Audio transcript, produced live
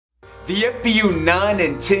The FBU 9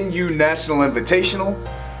 and 10U National Invitational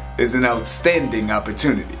is an outstanding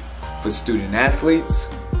opportunity for student athletes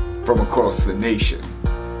from across the nation.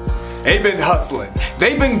 They've been hustling,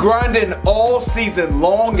 they've been grinding all season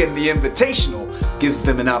long, and the Invitational gives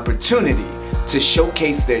them an opportunity to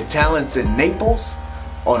showcase their talents in Naples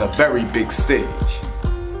on a very big stage.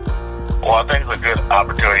 Well, I think it's a good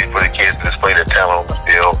opportunity for the kids to display their talent on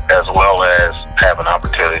the field, as well as have an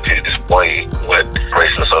opportunity to display what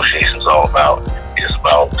Racing Association is all about. It's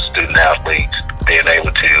about student athletes being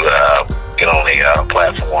able to get on a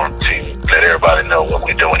platform to let everybody know what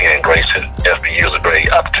we're doing here in Grayson. FBU is a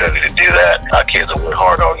great opportunity to do that. Our kids have worked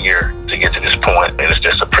hard all year to get to this point, and it's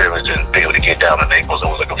just a privilege to be able to get down to Naples,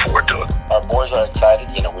 and we're looking forward to it. Our boys are excited.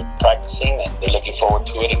 We're practicing and they're looking forward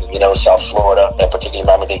to it. And, South Florida, and particularly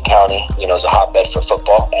Miami-Dade County, is a hotbed for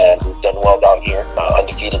football, and we've done well down here.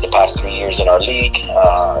 Undefeated the past 3 years in our league.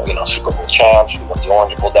 Super Bowl champs. We won the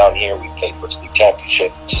Orange Bowl down here. We played for a state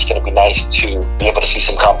championship. It's just going to be nice to be able to see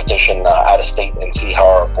some competition out of state and see how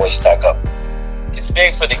our boys stack up. It's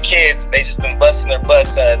big for the kids. They just been busting their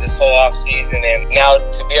butts this whole off season, and now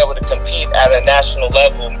to be able to compete at a national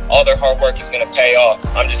level, all their hard work is going to pay off.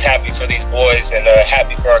 I'm just happy for these boys and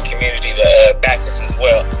happy for our community to back us as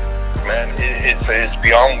well. Man, it's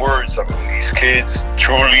beyond words. I mean, these kids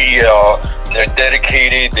truly, they're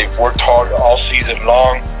dedicated. They've worked hard all season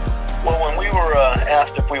long. Well, when we were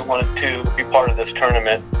asked if we wanted to be part of this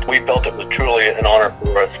tournament, we felt it was truly an honor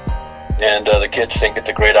for us. And the kids think it's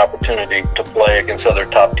a great opportunity to play against other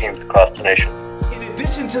top teams across the nation. In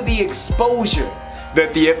addition to the exposure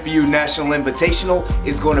that the FBU National Invitational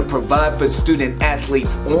is going to provide for student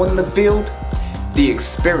athletes on the field, the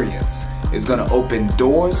experience is going to open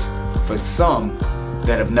doors for some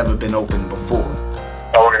that have never been opened before.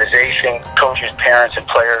 Our organization, coaches, parents, and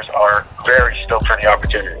players are very stoked for the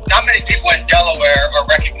opportunity. Not many people in Delaware are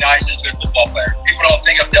recognized as good football players. People don't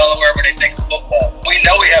think of Delaware when they think of football. We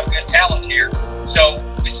know we have good talent here, so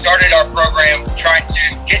we started our program trying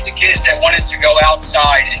to get the kids that wanted to go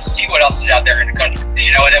outside and see what else is out there in the country. And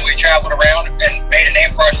then we traveled around and made a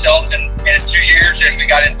name for ourselves in 2 years, and we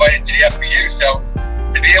got invited to the FBU. So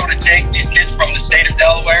to be able to take these kids from the state of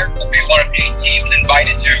Delaware and be one of 8 teams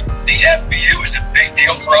invited to the FBU is a big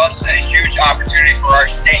deal for us and a huge opportunity for our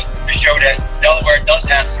state to show that Delaware does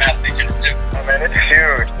have some athletes in it too. I mean, it's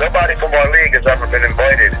huge. Nobody from our league has ever been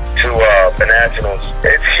invited to the Nationals.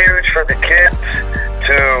 It's huge for the kids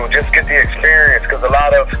to just get the experience, because a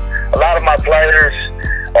lot of my players,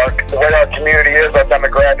 the way our community is, our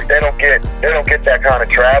demographic, they don't get that kind of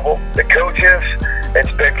travel. The coaches,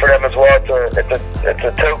 it's big for them as well. It's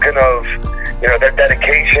a token of their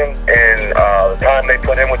dedication and the time they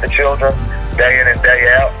put in with the children, day in and day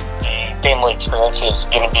out. The family experience is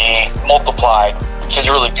going to be multiplied, which is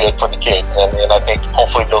really good for the kids, and I think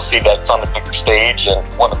hopefully they'll see that it's on the bigger stage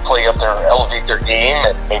and want to play up there, elevate their game,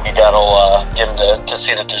 and maybe that'll get them to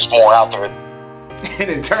see that there's more out there.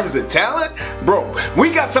 And in terms of talent, bro,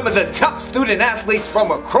 we got some of the top student athletes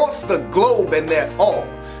from across the globe, and they're all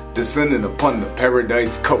descending upon the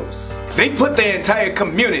Paradise Coast. They put their entire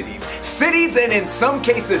communities, cities, and in some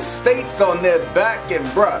cases states on their back, and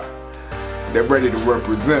bruh, they're ready to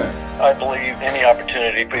represent. I believe any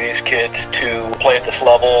opportunity for these kids to play at this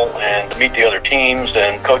level and meet the other teams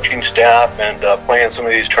and coaching staff and play in some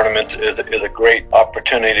of these tournaments is a great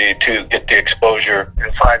opportunity to get the exposure.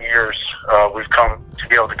 In 5 years, we've come to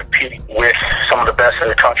be able to compete with some of the best in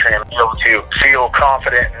the country and be able to feel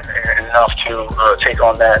confident enough to take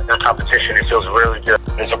on that competition. It feels really good.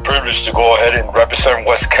 It's a privilege to go ahead and represent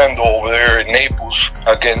West Kendall over there in Naples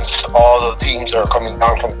against all the teams that are coming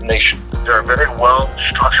down from the nation. They're a very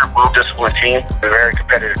well-structured, well-disciplined team. They're very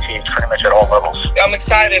competitive teams pretty much at all levels. I'm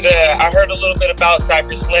excited. I heard a little bit about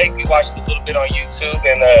Cypress Lake. We watched a little bit on YouTube,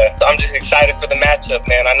 and I'm just excited for the matchup,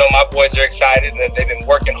 man. I know my boys are excited, and they've been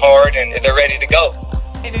working hard, and they're ready to go.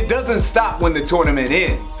 And it doesn't stop when the tournament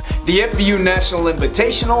ends. The FBU National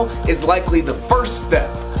Invitational is likely the first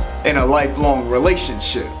step in a lifelong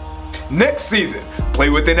relationship. Next season, play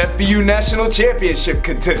with an FBU National Championship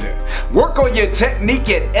contender. Work on your technique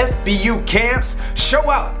at FBU camps, show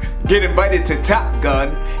out, get invited to Top Gun,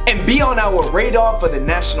 and be on our radar for the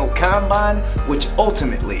National Combine, which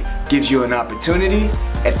ultimately gives you an opportunity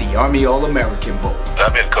at the Army All-American Bowl.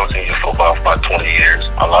 I've been coaching youth football for about 20 years.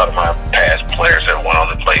 A lot of my past players have went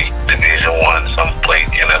on to play Division I, some played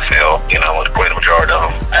NFL, a great majority of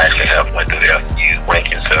them actually have went through the FBU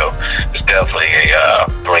ranking, so it's definitely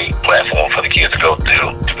a great platform for the kids to go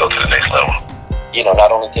through to go to the next level.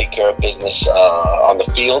 Not only take care of business on the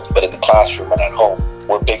field, but in the classroom and at home.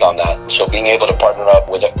 we're big on that. So being able to partner up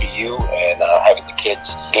with FBU and having the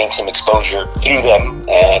kids gain some exposure through them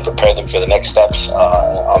and prepare them for the next steps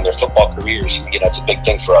on their football careers, it's a big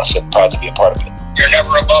thing for us, and proud to be a part of it. You're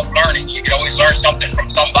never above learning. You can always learn something from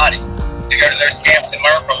somebody. To go to those camps and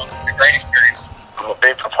learn from them, it's a great experience. I'm a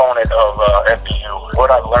big proponent of FBU.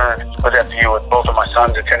 What I've learned with FBU, with both of my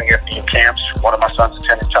sons attending FBU camps, one of my sons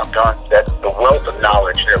attending Top Gun, that the wealth of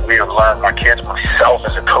knowledge that we have learned, my kids, myself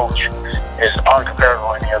as a coach, is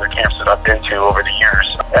uncomparable in any other camps that I've been to over the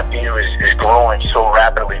years. FBU is growing so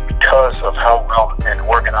rapidly because of how well and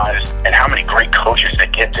organized and how many great coaches they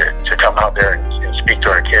get to come out there and speak to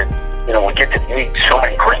our kids. We get to meet so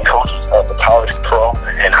many great coaches at the college, pro,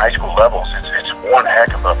 and high school levels. It's one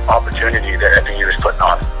heck of an opportunity that FBU is putting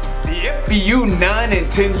on. The FBU 9 and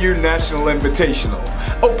 10U National Invitational,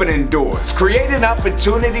 opening doors, creating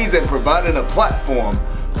opportunities, and providing a platform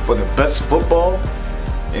for the best football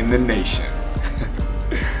in the nation.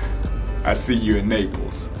 I see you in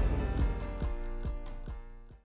Naples.